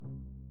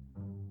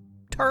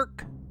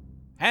Turk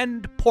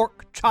and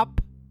Pork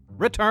Chop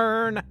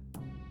return.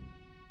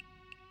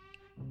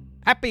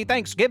 Happy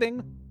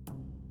Thanksgiving.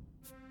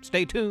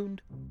 Stay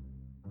tuned.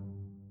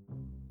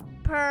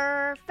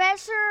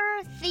 Professor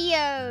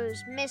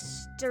Theo's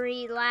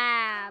Mystery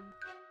Lab.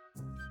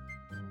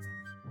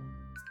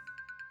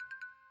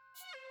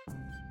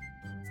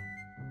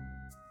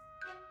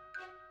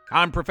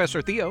 I'm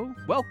Professor Theo.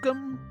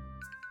 Welcome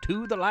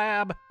to the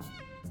lab.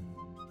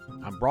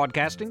 I'm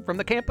broadcasting from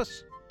the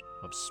campus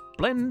of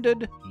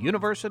Splendid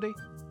University.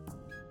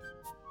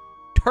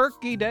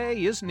 Turkey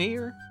Day is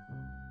near,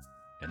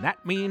 and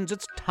that means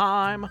it's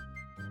time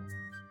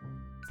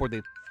for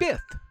the 5th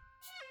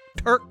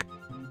Turk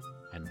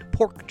and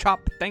Pork Chop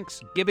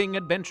Thanksgiving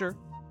adventure.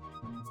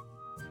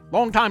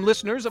 Longtime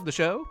listeners of the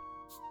show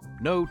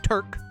know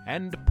Turk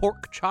and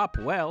Pork Chop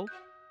well.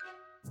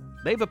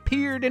 They've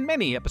appeared in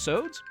many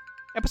episodes.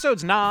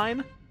 Episodes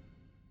 9,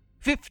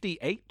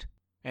 58,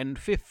 and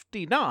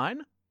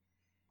 59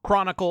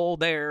 chronicle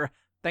their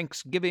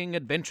Thanksgiving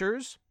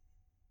adventures.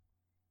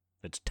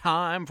 It's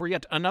time for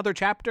yet another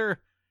chapter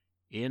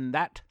in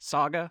that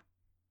saga.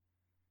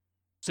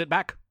 Sit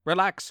back,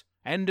 relax,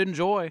 and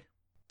enjoy.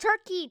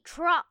 Turkey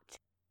Trot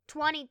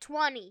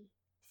 2020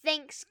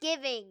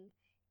 Thanksgiving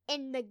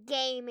in the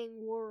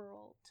gaming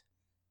world.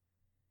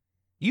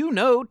 You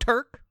know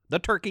Turk, the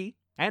turkey,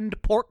 and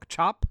Pork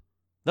Chop,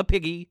 the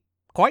piggy,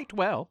 quite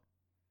well.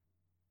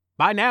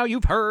 By now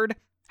you've heard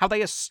how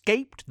they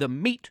escaped the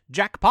Meat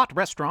Jackpot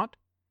restaurant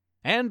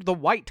and the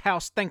White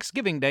House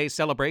Thanksgiving Day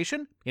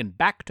celebration in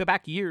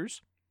back-to-back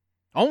years,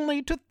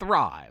 only to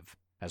thrive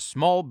as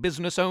small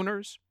business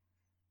owners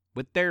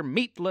with their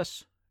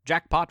meatless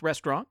jackpot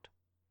restaurant.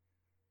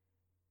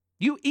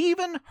 You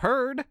even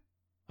heard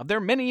of their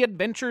many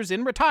adventures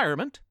in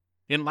retirement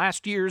in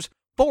last year's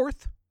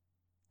 4th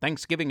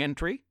Thanksgiving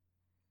entry.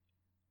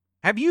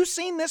 Have you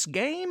seen this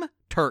game?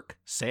 Turk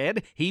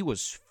said he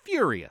was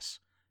furious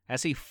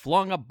as he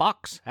flung a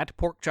box at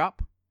Pork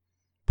Chop.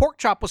 Pork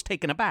Chop was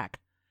taken aback.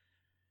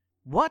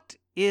 What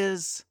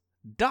is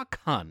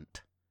Duck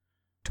Hunt?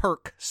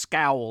 Turk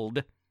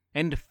scowled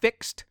and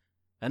fixed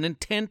an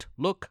intent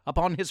look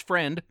upon his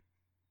friend.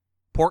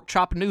 Pork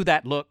Chop knew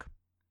that look.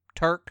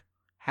 Turk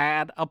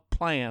had a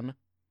plan.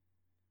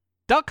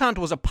 Duck Hunt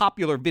was a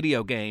popular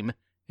video game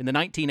in the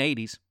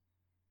 1980s.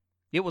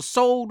 It was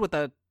sold with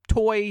a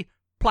toy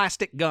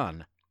plastic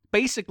gun.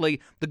 Basically,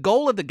 the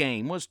goal of the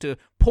game was to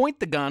point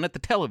the gun at the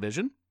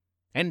television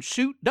and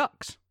shoot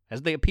ducks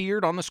as they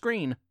appeared on the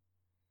screen.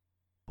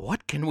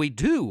 What can we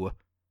do?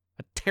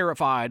 A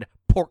terrified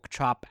Pork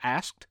Chop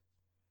asked.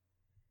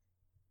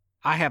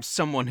 I have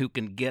someone who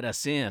can get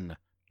us in,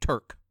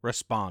 Turk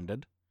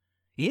responded.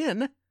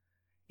 In?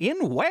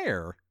 In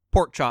where?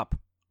 Pork Chop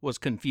was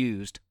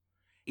confused.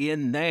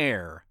 In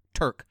there,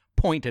 Turk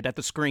pointed at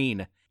the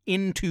screen.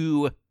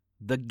 Into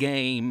the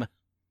game.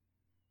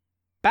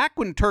 Back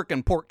when Turk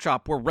and Pork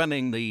Chop were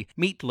running the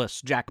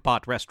meatless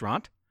jackpot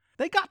restaurant,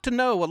 they got to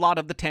know a lot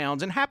of the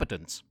town's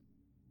inhabitants.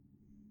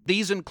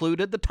 These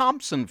included the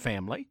Thompson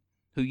family,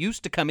 who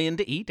used to come in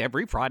to eat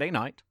every Friday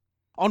night.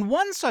 On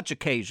one such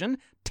occasion,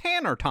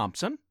 Tanner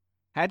Thompson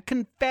had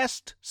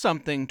confessed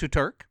something to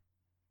Turk.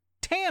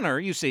 Tanner,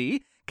 you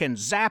see, can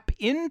zap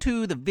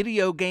into the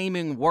video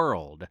gaming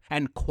world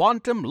and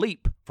quantum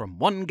leap from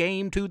one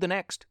game to the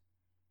next.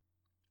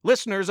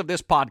 Listeners of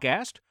this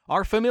podcast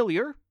are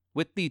familiar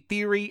with the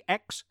Theory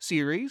X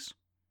series,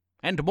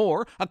 and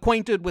more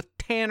acquainted with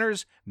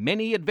Tanner's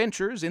many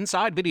adventures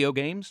inside video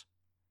games.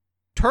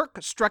 Turk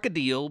struck a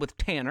deal with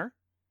Tanner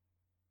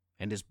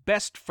and his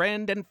best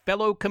friend and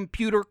fellow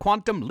computer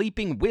quantum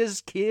leaping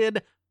whiz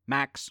kid,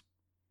 Max.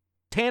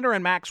 Tanner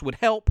and Max would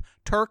help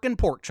Turk and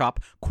Pork Chop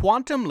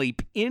quantum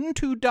leap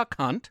into Duck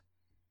Hunt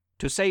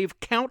to save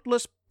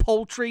countless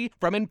poultry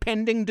from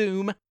impending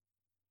doom.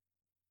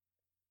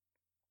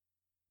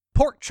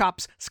 Pork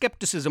Chop's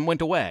skepticism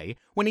went away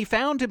when he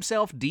found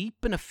himself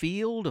deep in a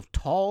field of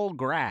tall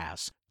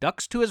grass,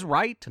 ducks to his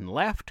right and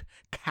left,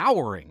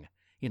 cowering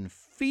in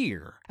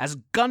fear as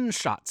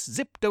gunshots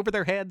zipped over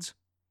their heads.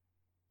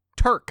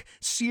 Turk,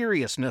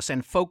 seriousness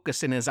and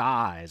focus in his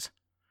eyes,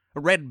 a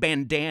red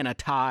bandana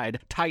tied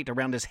tight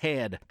around his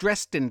head,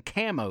 dressed in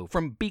camo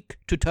from beak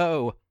to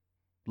toe,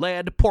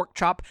 led Pork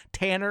Chop,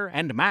 Tanner,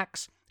 and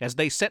Max as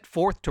they set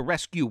forth to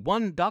rescue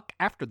one duck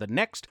after the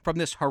next from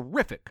this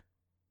horrific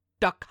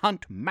Duck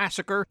Hunt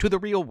massacre to the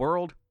real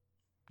world.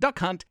 Duck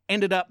Hunt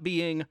ended up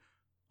being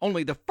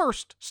only the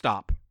first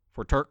stop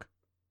for Turk,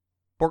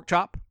 Pork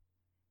Chop,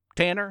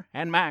 Tanner,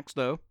 and Max,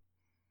 though.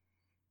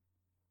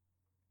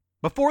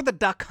 Before the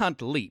Duck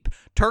Hunt leap,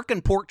 Turk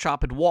and Pork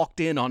Chop had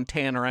walked in on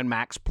Tanner and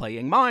Max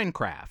playing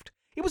Minecraft.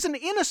 It was an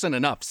innocent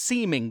enough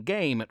seeming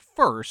game at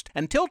first,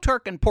 until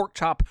Turk and Pork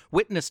Chop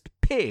witnessed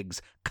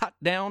pigs cut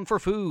down for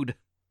food.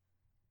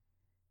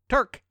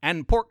 Turk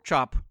and Pork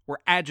Chop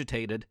were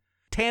agitated.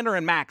 Tanner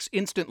and Max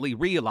instantly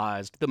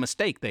realized the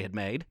mistake they had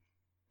made.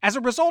 As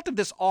a result of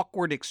this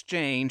awkward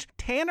exchange,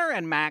 Tanner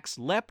and Max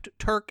leapt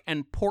Turk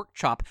and Pork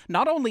Chop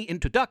not only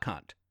into Duck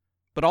Hunt,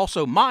 but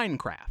also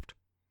Minecraft,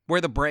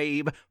 where the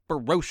brave,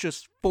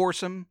 ferocious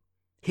foursome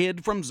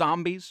hid from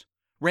zombies,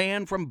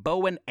 ran from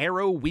bow and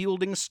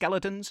arrow-wielding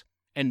skeletons,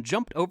 and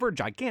jumped over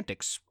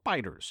gigantic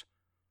spiders,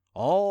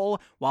 all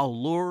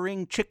while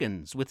luring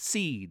chickens with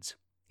seeds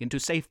into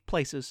safe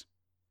places.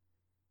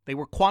 They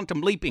were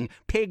quantum leaping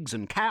pigs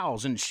and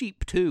cows and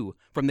sheep, too,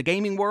 from the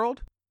gaming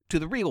world to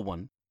the real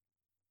one.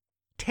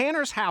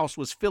 Tanner's house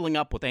was filling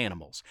up with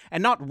animals,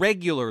 and not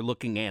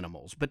regular-looking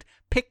animals, but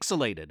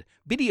pixelated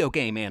video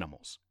game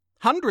animals.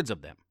 Hundreds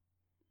of them.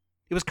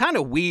 It was kind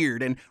of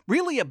weird and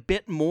really a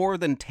bit more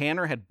than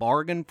Tanner had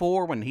bargained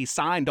for when he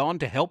signed on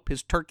to help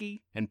his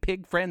turkey and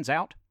pig friends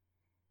out.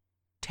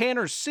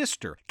 Tanner's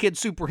sister, kid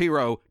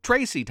superhero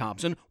Tracy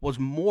Thompson, was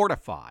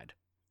mortified.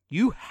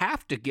 "You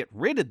have to get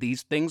rid of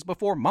these things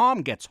before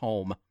Mom gets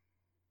home."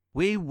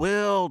 "We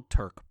will,"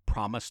 Turk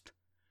promised.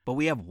 "But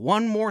we have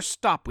one more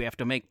stop we have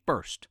to make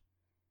first."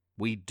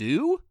 "We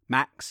do?"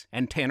 Max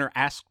and Tanner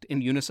asked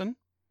in unison.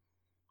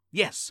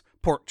 "Yes,"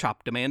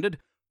 Porkchop demanded.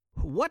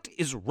 "What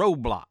is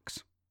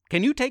Roblox?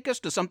 Can you take us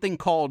to something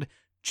called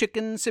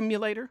Chicken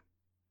Simulator?"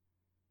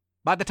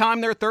 By the time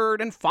their third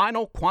and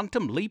final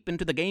quantum leap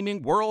into the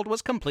gaming world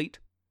was complete,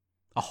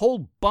 a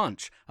whole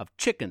bunch of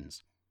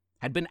chickens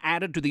had been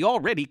added to the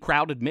already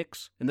crowded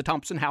mix in the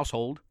Thompson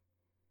household.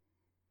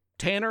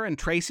 Tanner and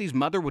Tracy's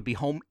mother would be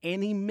home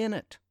any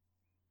minute,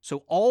 so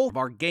all of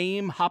our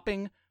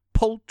game-hopping,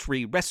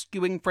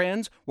 poultry-rescuing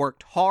friends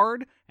worked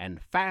hard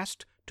and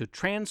fast to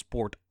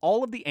transport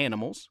all of the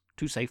animals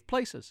to safe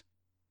places.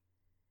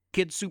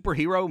 Kid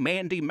superhero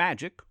Mandy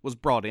Magic was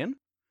brought in,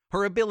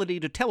 her ability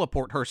to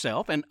teleport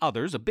herself and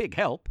others a big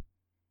help.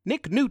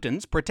 Nick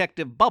Newton's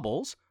protective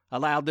bubbles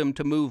allowed them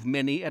to move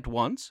many at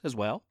once as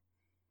well.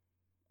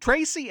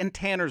 Tracy and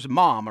Tanner's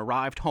mom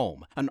arrived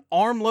home, an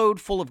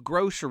armload full of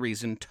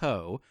groceries in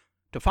tow,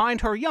 to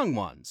find her young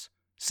ones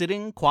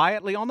sitting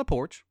quietly on the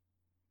porch,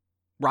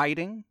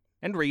 writing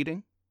and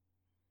reading.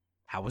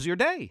 "How was your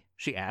day?"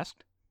 she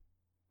asked.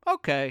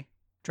 "Okay,"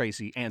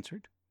 Tracy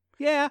answered.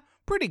 "Yeah,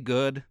 pretty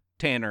good,"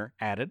 Tanner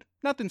added.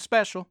 "Nothing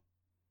special."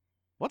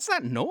 "What's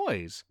that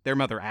noise?" their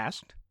mother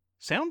asked.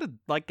 "Sounded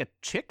like a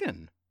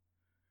chicken."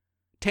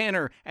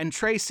 Tanner and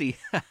Tracy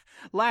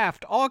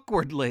laughed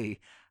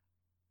awkwardly,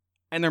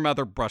 and their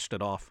mother brushed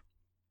it off.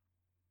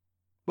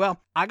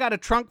 "Well, I got a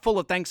trunk full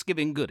of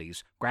Thanksgiving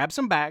goodies. Grab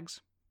some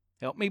bags.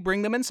 Help me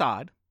bring them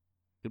inside.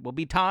 It will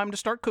be time to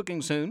start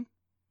cooking soon."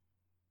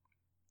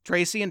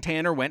 Tracy and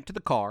Tanner went to the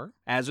car,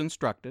 as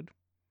instructed.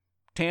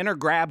 Tanner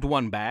grabbed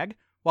one bag,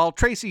 while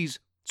Tracy's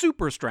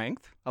super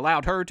strength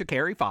allowed her to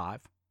carry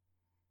 5.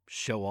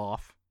 "Show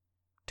off,"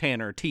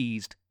 Tanner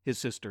teased his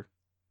sister.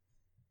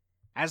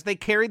 As they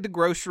carried the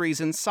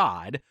groceries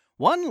inside,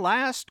 one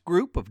last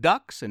group of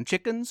ducks and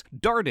chickens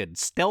darted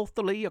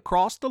stealthily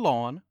across the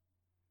lawn,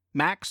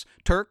 Max,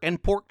 Turk,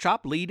 and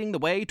Porkchop leading the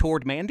way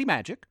toward Mandy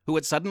Magic, who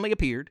had suddenly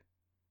appeared.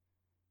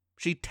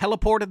 She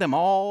teleported them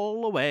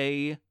all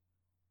away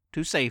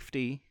to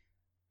safety.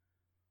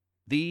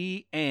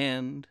 The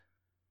end.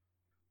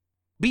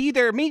 Be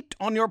there meat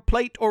on your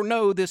plate or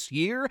no this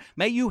year,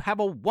 may you have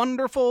a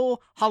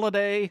wonderful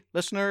holiday,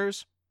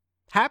 listeners.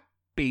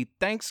 Happy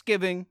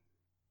Thanksgiving.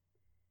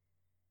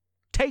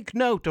 Take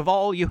note of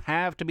all you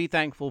have to be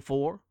thankful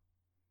for.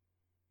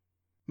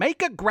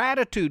 Make a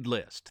gratitude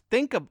list.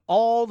 Think of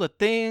all the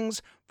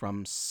things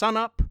from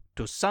sunup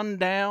to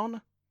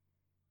sundown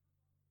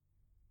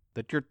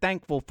that you're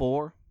thankful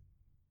for.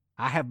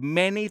 I have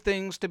many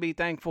things to be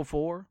thankful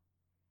for.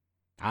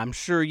 I'm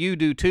sure you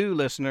do too,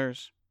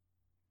 listeners.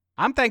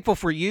 I'm thankful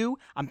for you.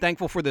 I'm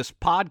thankful for this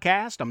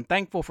podcast. I'm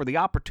thankful for the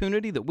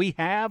opportunity that we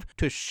have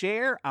to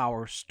share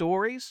our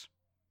stories.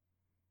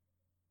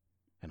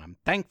 And I'm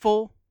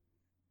thankful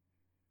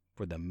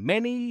for the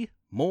many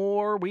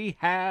more we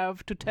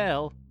have to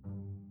tell.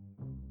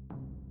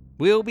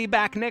 We'll be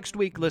back next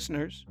week,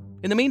 listeners.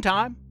 In the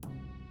meantime,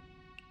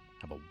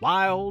 have a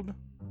wild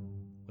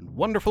and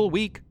wonderful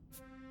week.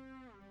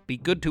 Be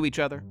good to each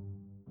other.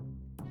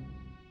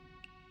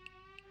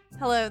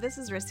 Hello, this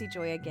is Risty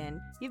Joy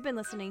again. You've been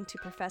listening to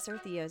Professor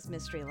Theo's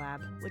Mystery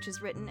Lab, which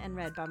is written and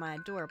read by my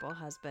adorable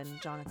husband,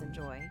 Jonathan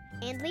Joy.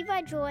 And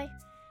Levi Joy.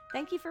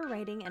 Thank you for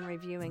rating and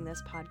reviewing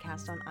this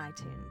podcast on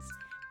iTunes.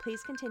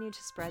 Please continue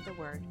to spread the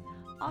word.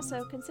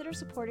 Also, consider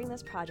supporting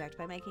this project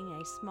by making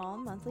a small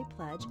monthly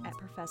pledge at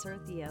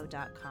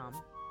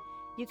ProfessorTheo.com.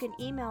 You can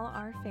email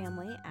our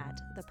family at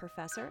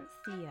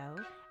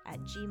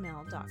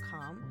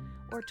theprofessortheo@gmail.com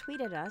or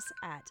tweet at us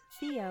at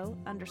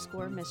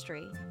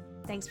Theo_mystery.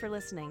 Thanks for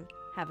listening.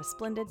 Have a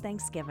splendid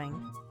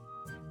Thanksgiving.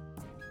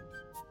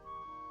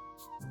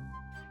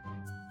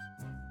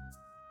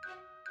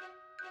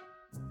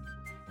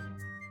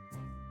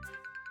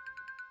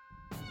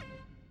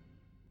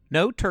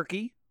 No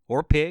turkey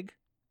or pig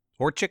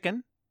or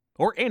chicken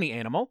or any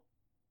animal,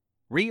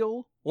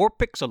 real or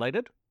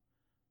pixelated,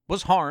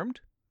 was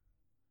harmed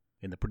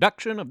in the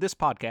production of this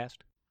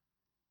podcast.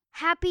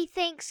 Happy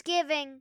Thanksgiving.